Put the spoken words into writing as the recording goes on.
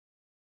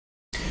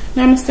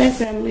Namaste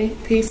family,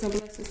 peace and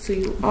blessings to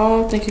you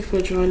all. Thank you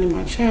for joining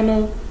my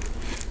channel.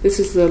 This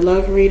is the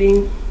love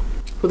reading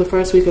for the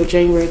first week of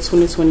January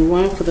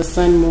 2021 for the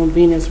Sun, Moon,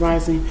 Venus,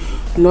 Rising,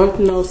 North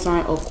Node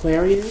sign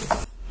Aquarius.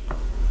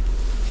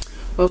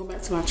 Welcome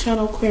back to my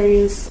channel,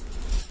 Aquarius.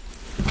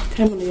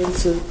 Okay, I'm going to get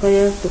into the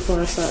prayer before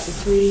I start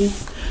this reading.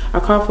 I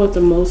call forth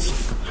the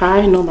Most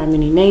High, known by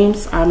many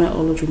names. Amen.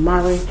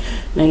 Olodumare,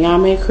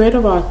 Nayame, creator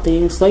of all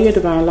things. Let your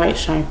divine light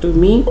shine through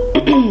me.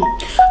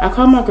 I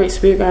call my great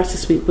spirit guides to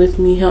speak with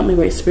me. Help me,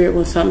 great spirit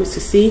ones, help me to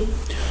see.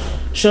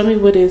 Show me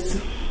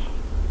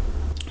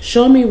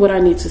what I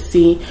need to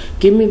see.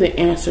 Give me the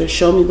answer.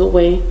 Show me the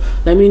way.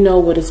 Let me know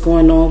what is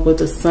going on with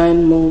the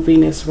Sun, Moon,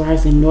 Venus,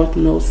 Rising, North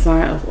Node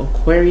sign of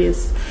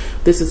Aquarius.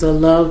 This is a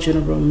love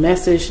general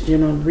message,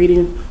 general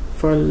reading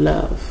for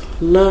love.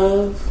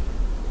 Love.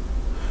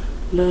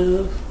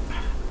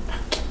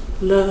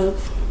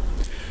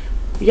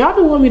 Y'all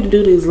don't want me to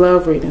do these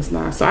love readings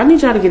now, so I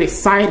need y'all to get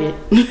excited.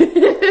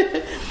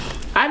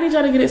 I need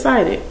y'all to get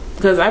excited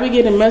because I be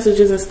getting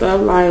messages and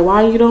stuff like,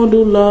 why you don't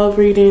do love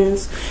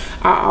readings?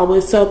 I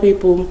always tell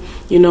people,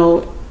 you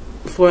know,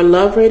 for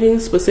love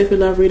readings, specific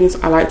love readings,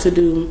 I like to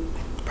do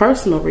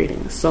personal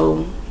readings.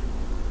 So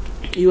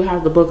you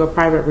have the book of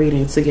private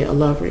readings to get a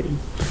love reading.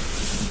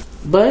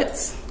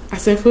 But I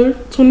said for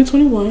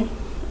 2021,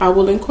 I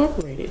will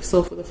incorporate it.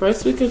 So for the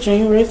first week of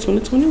January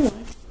 2021,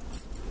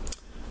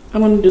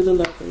 I'm going to do the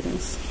love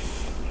readings.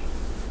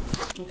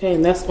 Okay,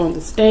 and that's on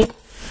this day.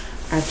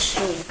 Ache.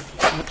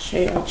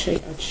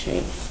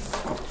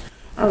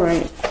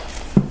 Alright.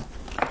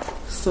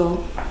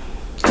 So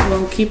I'm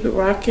going to keep it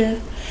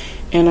rocking.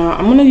 And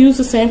I'm going to use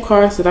the same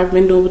cards that I've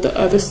been doing with the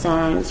other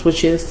signs,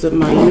 which is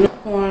my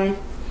unicorn,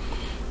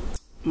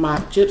 my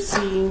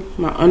gypsy,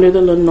 my under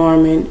the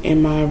Lenormand,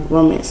 and my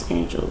romance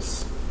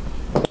angels.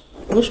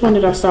 Which one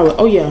did I start with?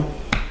 Oh yeah,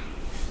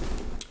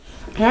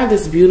 I have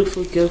this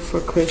beautiful gift for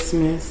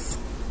Christmas,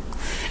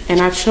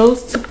 and I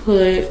chose to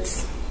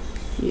put,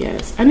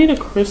 yes, I need a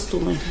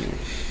crystal in here.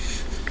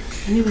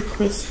 I need a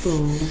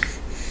crystal.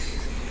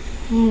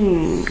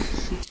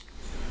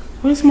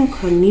 Where's my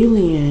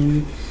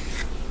carnelian?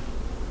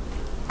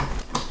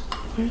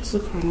 Where's the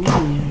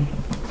carnelian?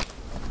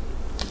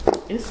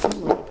 It's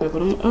somewhere up there,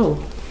 but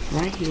oh,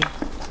 right here.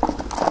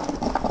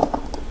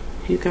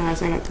 You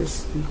guys, I got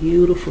this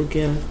beautiful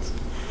gift.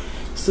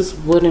 It's this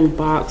wooden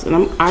box,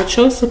 and I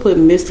chose to put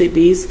Mystic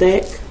B's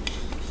deck.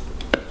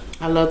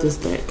 I love this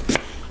deck.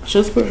 I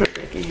chose to put her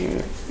deck in here.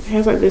 It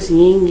has like this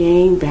yin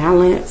yang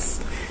balance.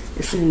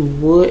 It's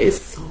in wood.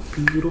 It's so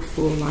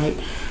beautiful. Like,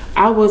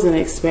 I wasn't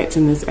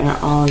expecting this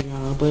at all,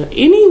 y'all. But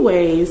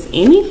anyways,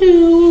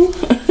 anywho,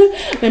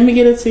 let me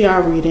get into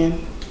y'all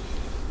reading.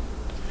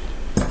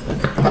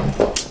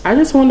 I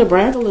just wanted to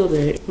brag a little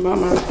bit about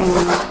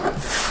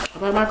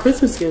my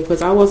Christmas gift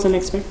because I wasn't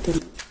expecting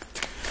it.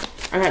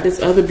 I got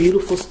this other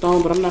beautiful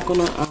stone, but I'm not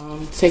gonna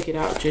take it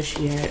out just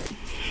yet.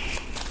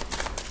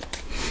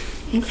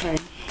 Okay.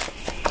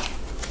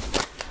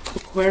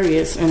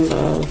 Aquarius and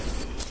love.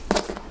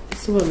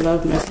 This is what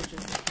love messages.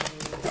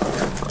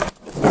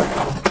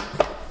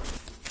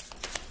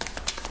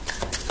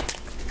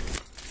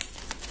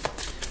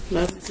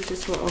 Love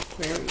messages for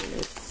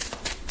Aquarius.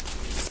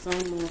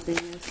 Sun, Moon,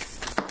 Venus.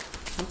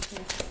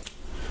 Okay.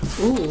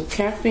 Ooh,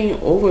 caffeine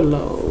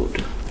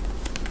overload.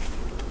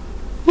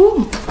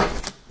 Ooh.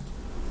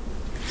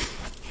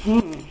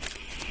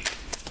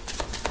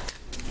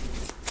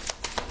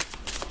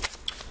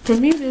 For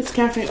me, this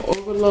caffeine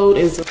overload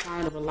is a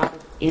sign of a lot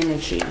of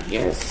energy.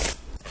 Yes.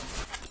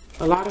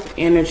 A lot of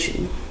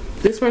energy.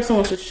 This person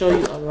wants to show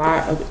you a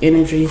lot of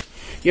energy.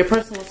 Your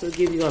person wants to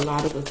give you a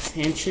lot of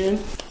attention.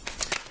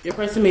 Your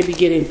person may be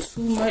getting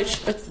too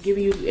much,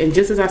 and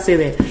just as I say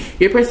that,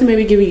 your person may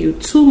be giving you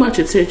too much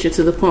attention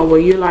to the point where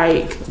you're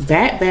like,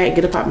 back,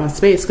 get up out my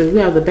space, because you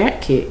have the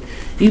back kick.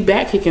 You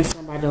back kicking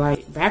somebody,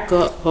 like, back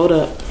up, hold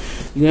up.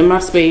 You in my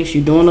space,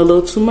 you're doing a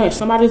little too much.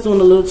 Somebody's doing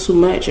a little too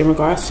much in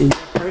regards to your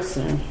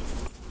person.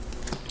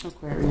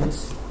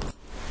 Aquarius.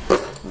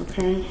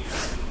 Okay.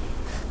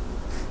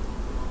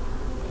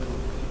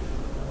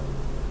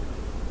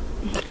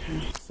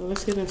 Okay, so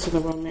let's get into the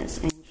romance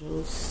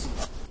angels.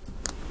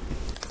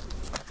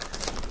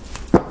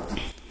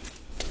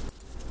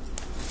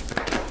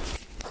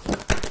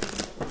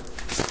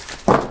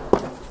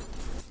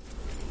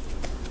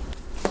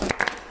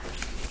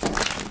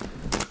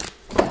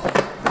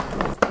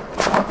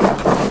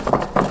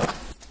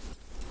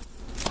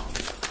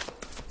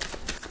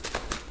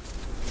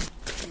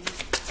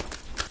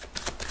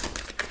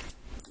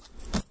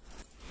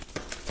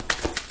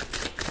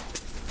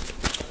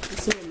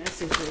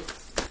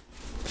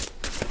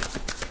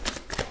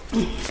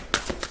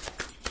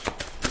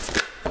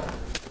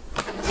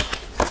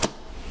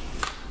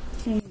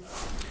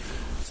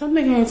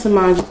 Something came to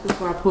mind just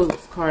before I pulled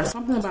this card.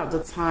 Something about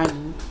the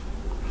timing.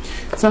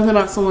 Something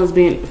about someone's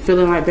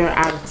feeling like they're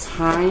out of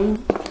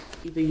time.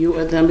 Either you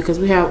or them, because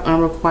we have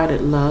unrequited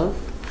love.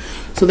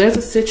 So there's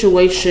a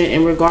situation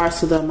in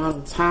regards to the amount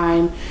of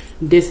time,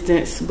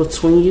 distance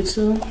between you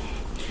two.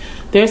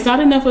 There's not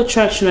enough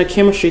attraction or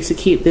chemistry to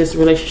keep this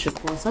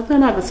relationship going. Something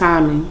about the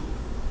timing.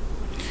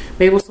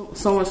 Maybe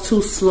someone's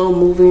too slow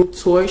moving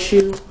towards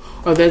you,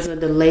 or there's a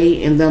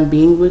delay in them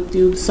being with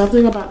you.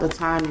 Something about the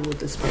timing with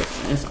this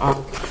person is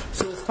off.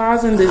 So it's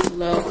causing this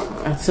love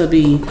to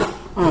be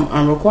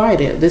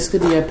unrequited. This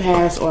could be a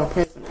past or a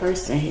present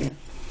person here.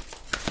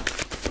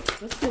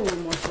 Let's get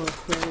one more for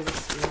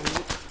Aquarius.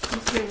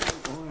 Let's see where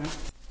I'm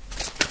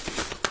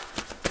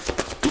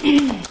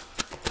going.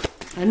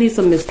 I need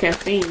some of this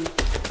caffeine.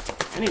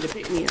 I need to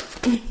pick me up.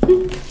 Okay.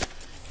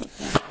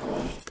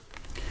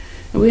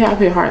 And we have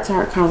here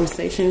heart-to-heart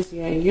conversations.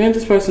 Yeah, you and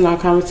this person are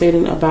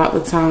conversating about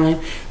the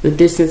time, the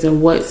distance,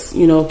 and what's,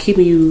 you know,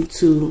 keeping you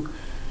to,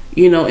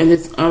 you know, in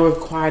this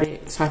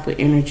unrequited type of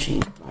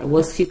energy. Like,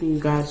 what's keeping you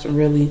guys from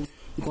really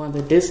going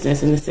the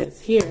distance. And it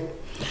says here,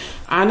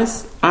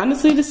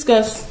 honestly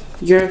discuss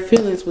your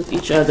feelings with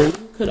each other.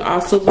 You could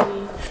also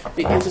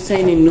be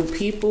entertaining new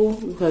people,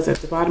 because at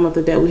the bottom of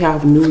the deck we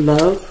have new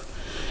love.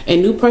 A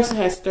new person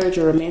has stirred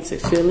your romantic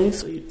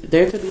feelings. So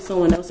there could be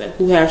someone else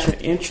who has your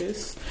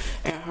interests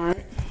at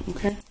heart.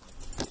 Okay.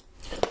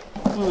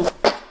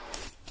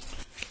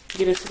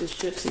 Get into this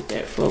gypsy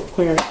deck for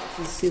Aquarius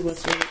and see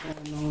what's really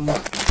going on.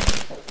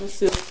 Let's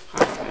see what's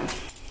popping.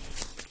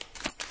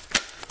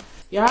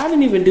 Y'all, I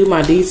didn't even do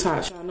my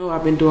detox. Y'all know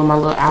I've been doing my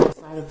little apple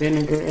cider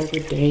vinegar every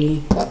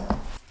day.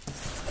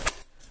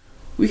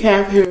 We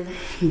have here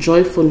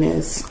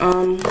joyfulness.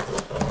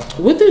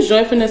 With this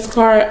joyfulness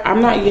card,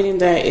 I'm not getting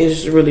that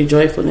it's really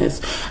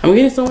joyfulness. I'm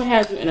getting someone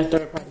has you in a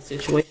third party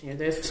situation here.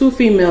 There's 2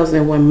 females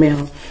and 1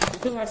 male. I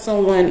feel like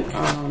someone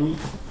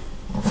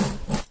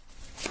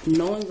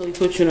knowingly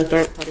put you in a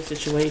third party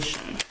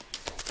situation.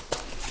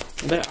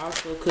 That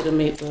also could have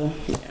made the,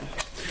 yeah.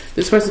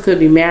 This person could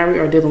be married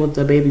or dealing with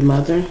the baby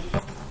mother.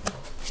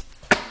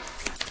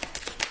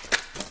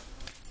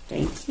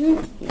 Thank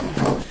you.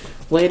 Yeah.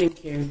 Wedding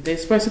care.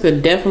 This person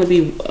could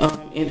definitely be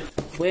in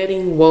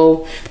wedding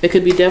woe. They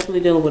could be definitely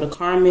dealing with a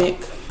karmic.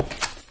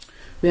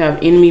 We have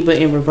enemy, but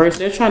in reverse.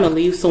 They're trying to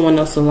leave someone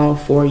else alone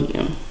for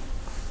you.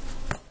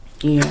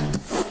 Yeah.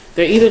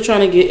 They're either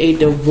trying to get a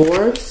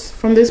divorce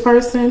from this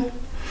person,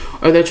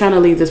 or they're trying to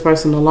leave this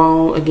person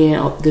alone.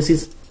 Again, this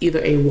is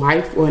either a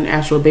wife or an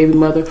actual baby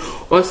mother,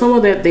 or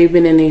someone that they've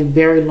been in a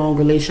very long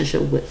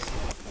relationship with.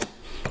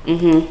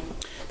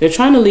 They're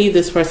trying to leave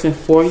this person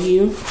for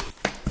you.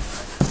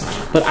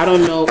 But I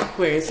don't know,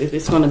 Aquarius, if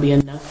it's going to be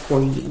enough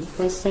for you,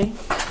 per se.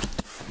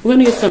 We're going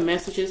to get some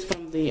messages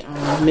from the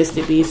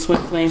Mystic Beast, Twin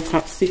Flame,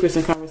 Secrets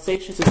and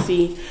Conversations to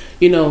see,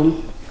 you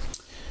know,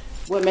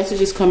 what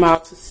messages come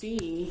out to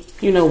see,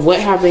 you know, what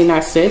have they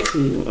not said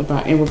to you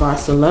about in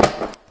regards to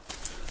love.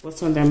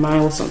 What's on their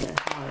mind, what's on their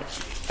heart.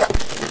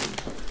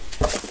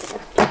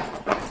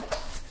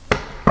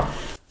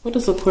 What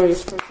does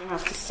Aquarius person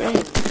have to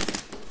say?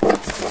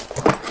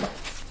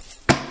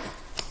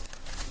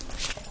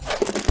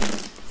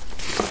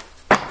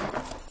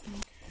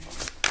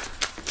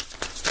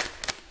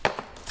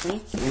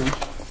 Thank you.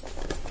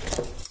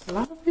 A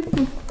lot of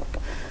people,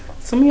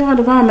 some of y'all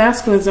divine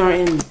masculines are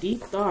in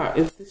deep thought.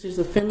 If this is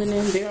a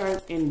feminine, they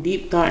are in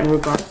deep thought in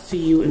regards to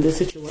you in this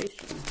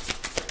situation.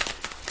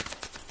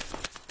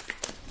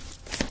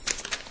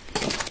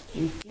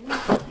 Thank you.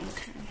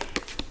 Okay.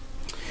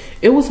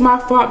 It was my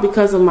fault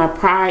because of my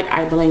pride.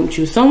 I blamed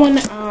you. Someone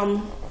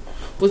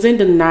was in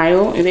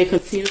denial and they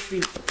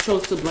continuously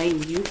chose to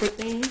blame you for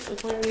things,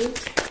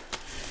 Aquarius.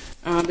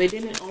 They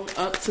didn't own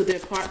up to their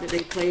part that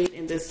they played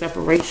in this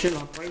separation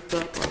or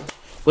breakup or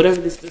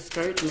whatever this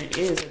discouragement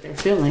is that they're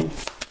feeling.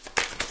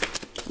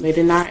 They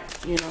did not,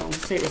 you know,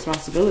 take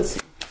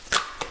responsibility.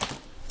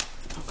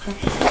 Okay.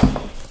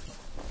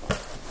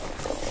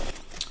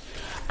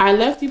 I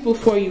left you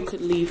before you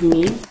could leave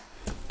me.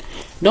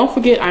 Don't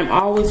forget I'm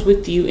always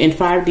with you, and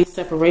 5D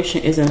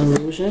separation is an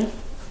illusion.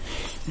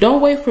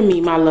 Don't wait for me,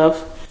 my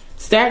love.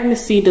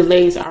 Stagnancy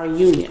delays our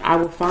union. I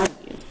will find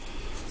you.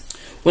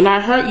 When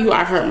I hurt you,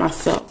 I hurt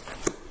myself.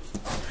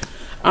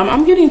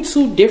 I'm getting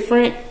 2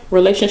 different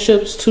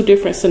relationships, 2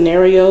 different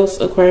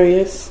scenarios,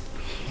 Aquarius.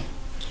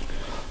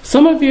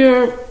 Some of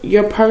your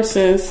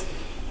persons,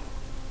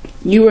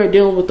 you are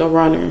dealing with a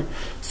runner.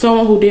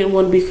 Someone who didn't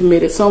want to be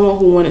committed. Someone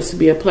who wanted to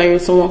be a player.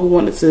 Someone who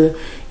wanted to,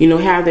 you know,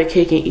 have their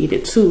cake and eat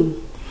it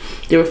too.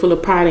 They were full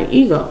of pride and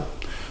ego.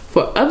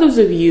 For others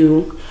of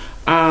you,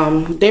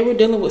 they were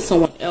dealing with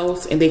someone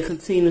else and they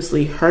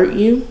continuously hurt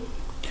you.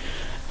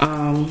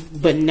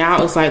 But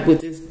now it's like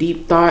with this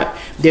deep thought,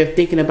 they're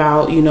thinking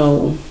about, you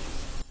know,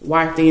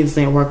 why things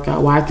didn't work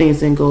out, why things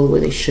didn't go the way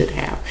they should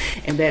have.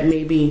 And that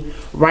maybe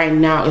right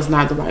now is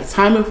not the right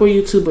timing for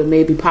you two, but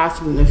maybe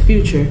possibly in the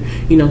future,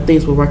 you know,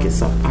 things will work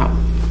itself out.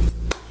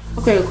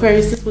 Okay,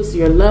 Aquarius, this was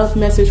your love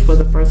message for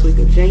the first week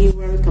of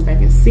January. Come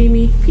back and see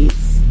me. Peace.